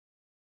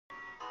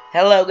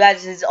Hello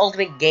guys, this is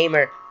Ultimate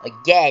Gamer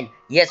again.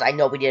 Yes, I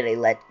know we did a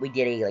like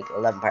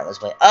 11-part let's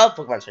play of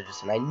Pokemon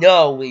Isurgence, and I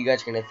know what you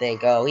guys are gonna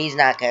think. Oh, he's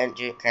not current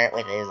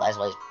with his last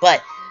place.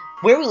 But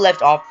where we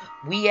left off,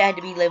 we had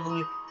to be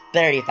level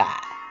 35.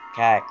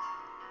 Okay,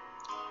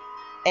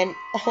 and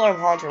all our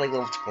Haunts are like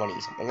level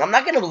 20 something. I'm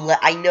not gonna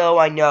I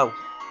know,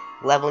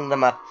 leveling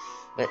them up,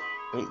 but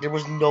I mean, there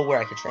was nowhere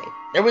I could train.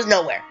 There was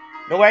nowhere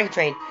I could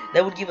train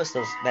that would give us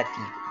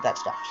that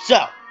stuff. So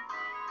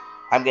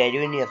I'm gonna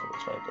do a new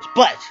let's play with this,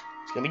 but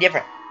it's gonna be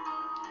different.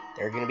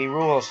 There are gonna be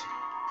rules,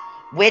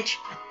 which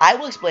I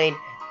will explain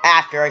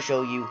after I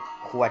show you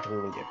what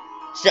we're gonna do.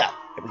 So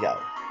here we go.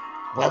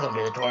 Welcome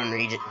to the Torn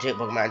region to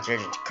Pokemon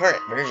Isurgence.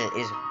 Current version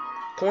is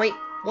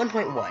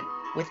 1.1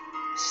 with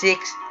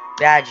 6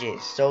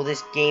 badges. So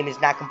this game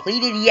is not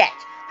completed yet.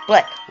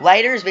 But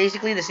Lighter is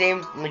basically the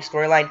same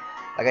storyline,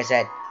 like I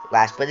said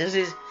last. But this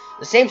is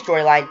the same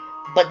storyline,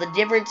 but the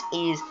difference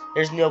is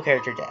there's no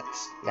character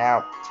deaths.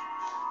 Now,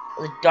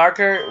 the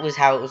darker was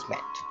how it was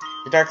meant.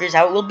 The darker is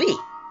how it will be.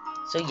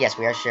 So yes,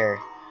 we are sure.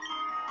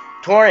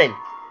 Torren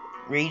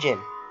region.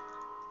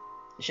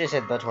 I should have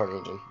said the Torren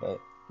region,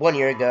 but 1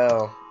 year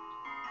ago.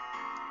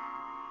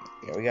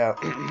 Here we go.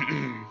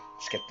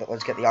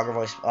 let's get the Augur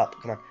voice up.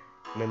 Come on.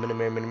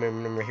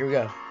 Here we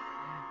go.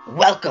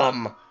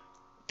 Welcome.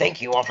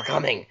 Thank you all for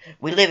coming.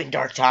 We live in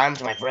dark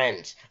times, my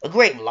friends. A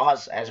great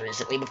loss has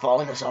recently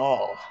befallen us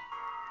all.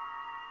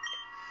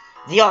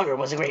 The Augur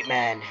was a great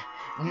man.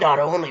 Not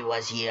only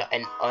was he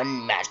an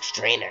unmatched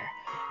trainer,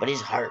 but his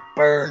heart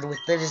burned with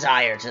the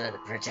desire to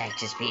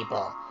protect his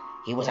people.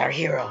 He was our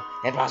hero,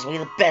 and possibly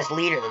the best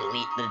leader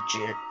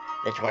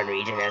the Torn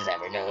region has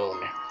ever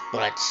known.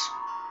 But,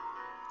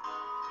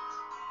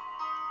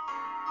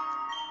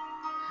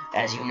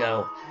 as you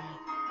know,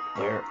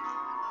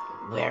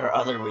 where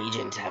other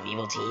regions have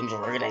evil teams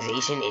or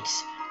organization,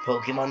 it's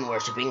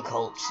Pokemon-worshipping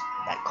cults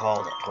that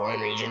call the Torn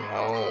region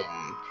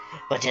home.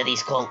 But to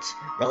these cults,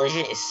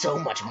 religion is so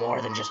much more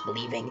than just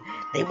believing.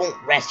 They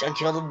won't rest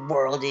until the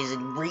world is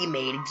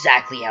remade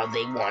exactly how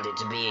they want it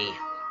to be.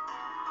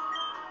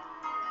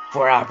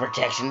 For our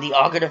protection, the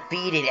Augur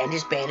defeated and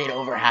disbanded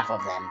over half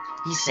of them.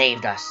 He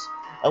saved us.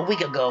 A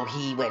week ago,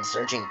 he went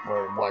searching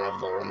for one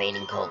of the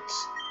remaining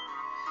cults.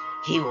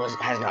 He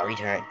has not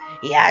returned.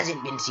 He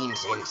hasn't been seen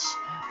since.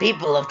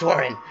 People of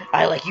Torren,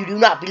 I, like you, do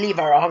not believe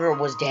our Augur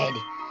was dead.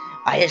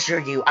 I assure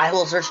you, I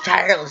will search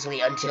tirelessly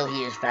until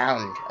he is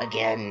found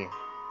again.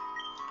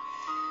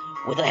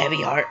 With a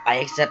heavy heart, I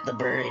accept the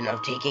burden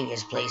of taking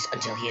his place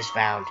until he is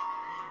found.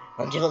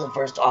 Until the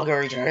first Augur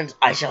returns,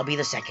 I shall be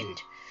the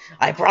second.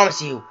 I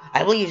promise you,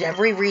 I will use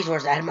every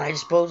resource at my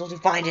disposal to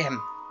find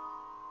him.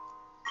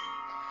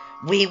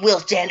 We will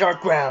stand our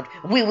ground.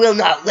 We will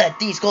not let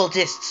these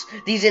cultists,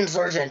 these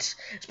insurgents,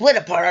 split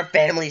apart our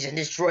families and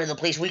destroy the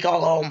place we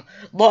call home.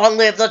 Long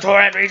live the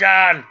Torren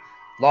region!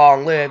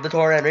 Long live the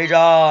Torren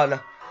region!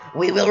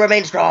 We will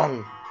remain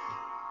strong.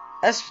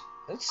 That's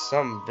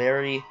some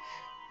very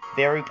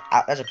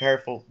that's a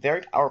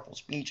very powerful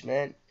speech,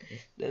 man.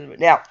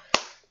 Now,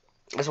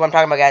 that's what I'm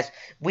talking about, guys.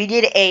 We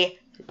did a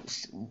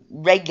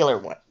regular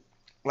one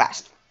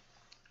last.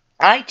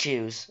 I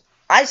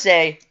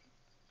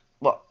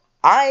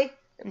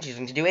am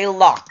choosing to do a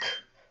lock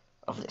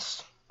of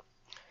this.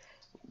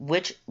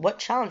 What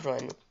challenge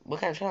run?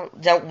 What kind of challenge?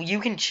 Now, you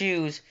can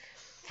choose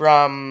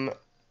from...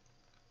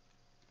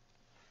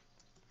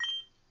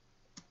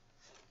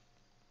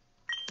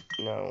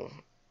 No.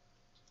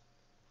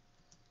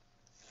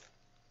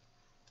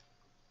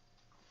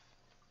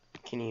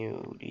 Do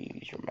you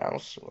use your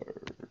mouse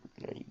or...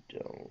 No, you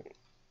don't.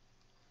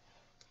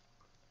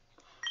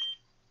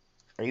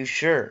 Are you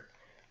sure?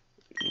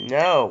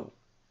 No.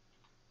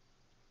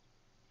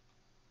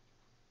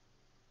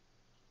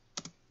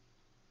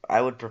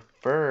 I would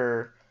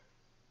prefer...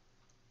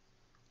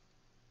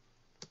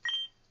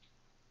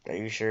 Are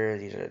you sure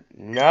these are...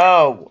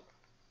 No!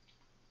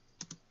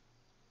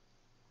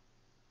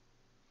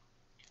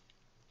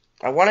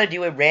 I want to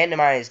do a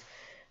randomized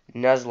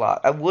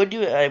Nuzlocke.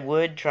 I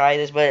would try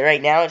this, but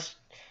right now it's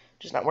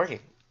just not working.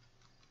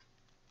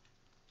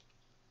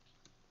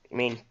 I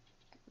mean,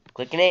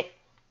 clicking it.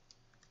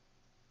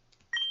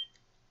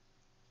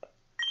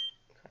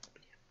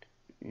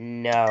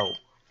 No.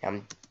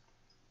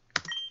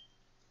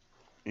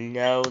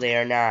 No, they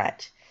are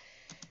not.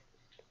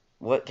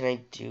 What can I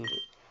do?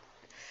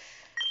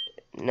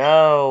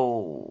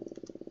 No.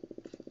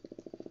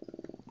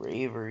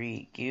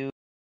 Bravery.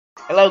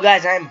 Hello,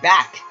 guys. I'm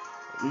back.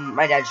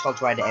 My dad just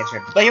tried to answer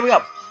it. But here we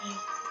go.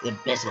 The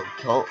Abyssal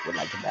Cult would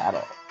like to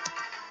battle.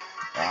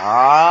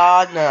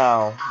 Ah,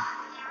 no.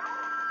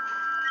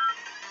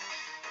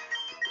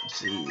 Let's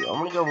see. I'm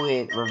going to go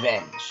with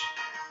Revenge.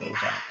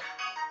 Attack.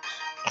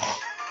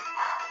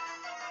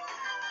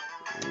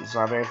 It's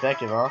not very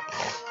effective, huh?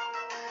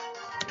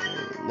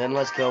 Then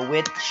let's go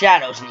with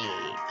Shadow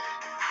Sneak.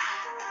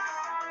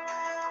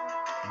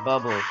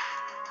 Bubble.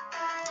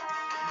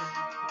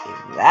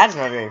 If that's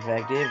not very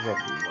effective, then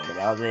what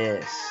about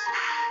this?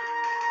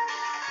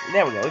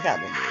 There we go, we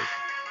found the move.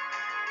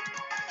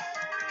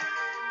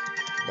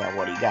 Now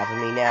what do you got for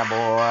me now,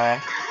 boy?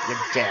 You're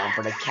down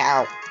for the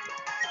count.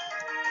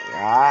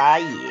 Ah,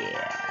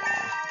 yeah.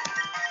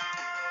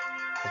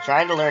 I'm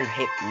trying to learn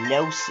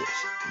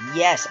hypnosis.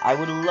 Yes, I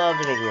would love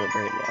to make a movie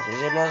for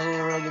hypnosis. Hypnosis is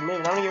a really good movie.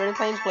 I'm gonna get rid of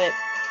Pain Split.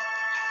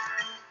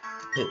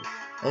 Who?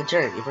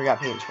 Eternity, you forgot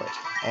Pain Split.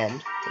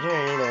 And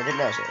Eternity learned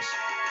hypnosis.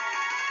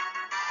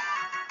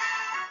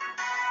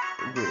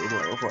 Good,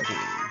 level 14.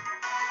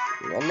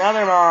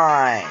 Another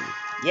mine!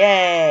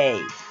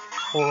 Yay!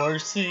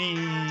 Horsey!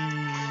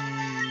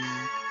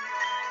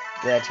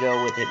 Let's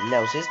go with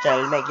hypnosis.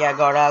 That'll make you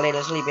go to a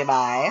little sleepy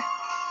bye.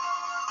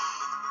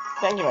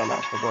 Thank you very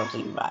much for going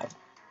sleepy bye.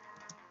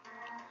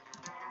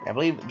 I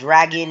believe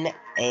dragon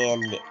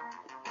and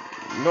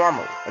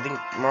normal. I think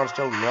mom's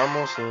still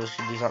normal, so it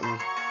should do something.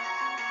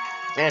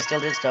 Yeah, it still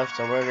did stuff,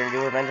 so we're gonna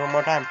do revenge one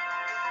more time.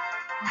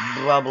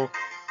 Bubble.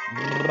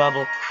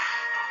 Bubble.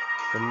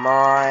 Come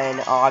on,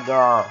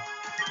 Augur.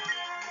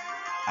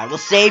 I will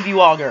save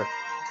you, Augur.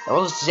 I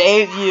will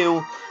save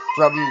you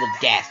from the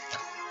death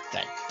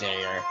that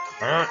dare.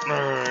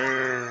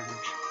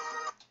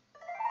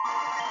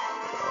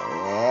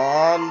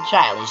 And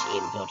childish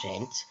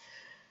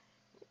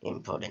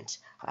impotent.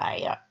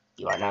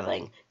 You are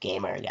nothing.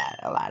 Gamer got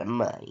a lot of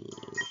money.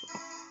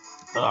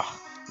 Ugh,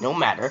 no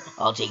matter.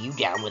 I'll take you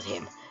down with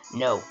him.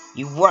 No,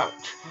 you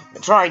won't.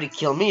 Trying to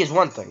kill me is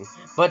one thing,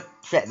 but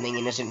threatening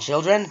innocent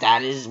children,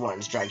 that is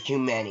one strike too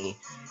many.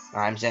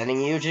 I'm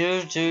sending you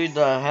to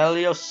the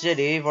Helios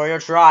City for your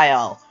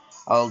trial.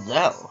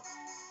 Although,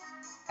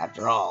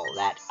 after all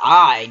that,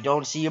 I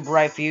don't see a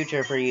bright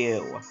future for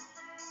you.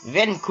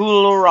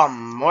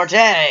 Vincularum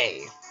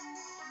morte!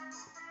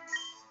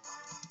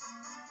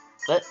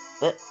 But,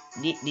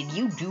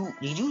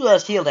 did you let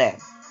us heal them?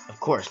 Of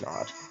course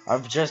not.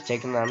 I've just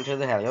taken them to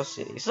the Helios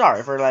City.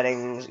 Sorry for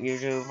letting you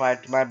two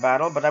fight my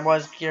battle, but I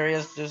was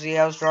curious to see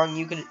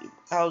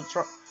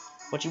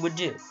what you would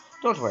do.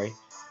 Don't worry.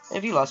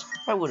 If you lost,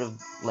 I wouldn't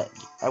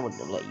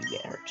have let you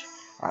get hurt.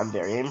 I'm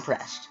very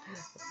impressed.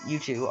 You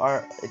two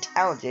are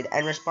talented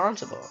and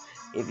responsible.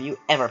 If you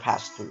ever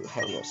pass through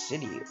Helios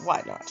City,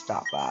 why not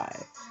stop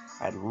by?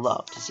 I'd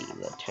love to see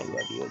the two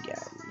of you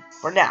again.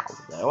 For now,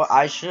 though,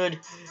 I should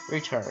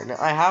return.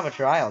 I have a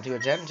trial to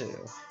attend to.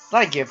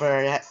 Thank you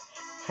for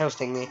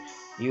hosting me.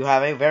 You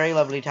have a very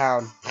lovely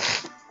town.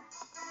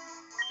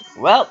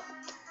 Well,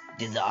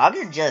 did the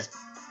Augur just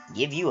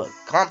give you a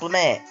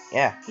compliment?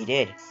 Yeah, he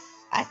did.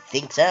 I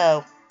think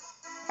so.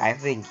 I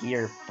think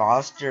your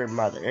foster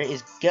mother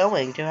is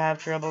going to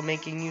have trouble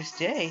making you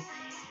stay,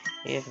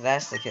 if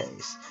that's the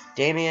case.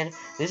 Damien,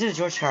 this is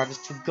your chance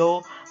to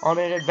go on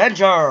an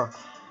adventure.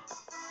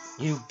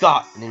 You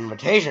got an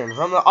invitation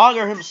from the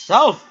Augur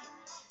himself.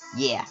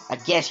 Yeah, I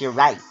guess you're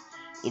right.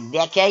 In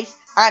that case,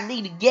 I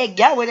need to get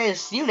going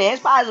as soon as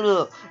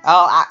possible.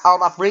 All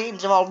my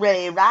friends have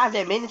already arrived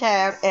at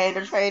Midtown and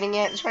are training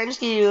at the training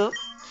school.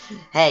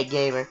 Hey,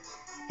 gamer.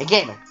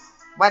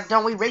 Why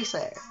don't we race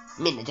there?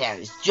 Midtown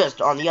is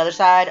just on the other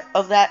side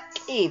of that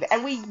cave,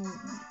 and we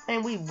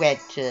went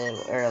to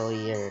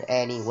earlier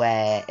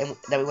anyway, and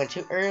that we went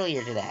to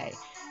earlier today.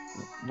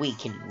 We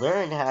can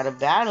learn how to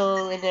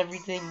battle and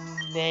everything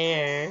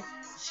there.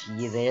 See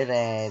you there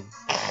then.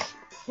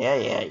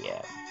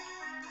 Yeah.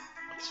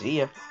 See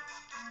ya.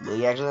 Will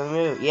you actually let me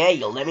move? Yeah,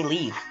 you'll let me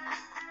leave.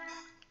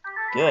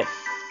 Good.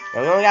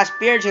 Now we only got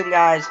Spiritomb,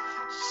 guys.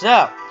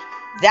 So,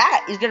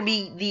 that is going to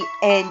be the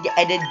end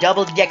of the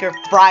Double Decker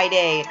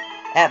Friday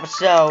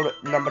episode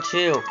number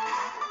 2.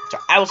 So,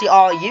 I will see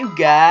all you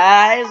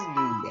guys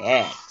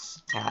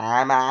next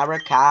time I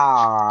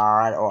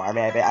record. Or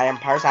maybe I am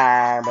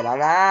person, but I don't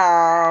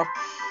know.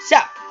 So,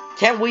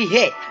 can we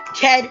hit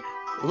 10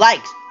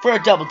 likes for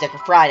a Double Decker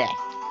Friday?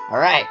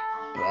 Alright.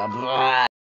 Bye-bye.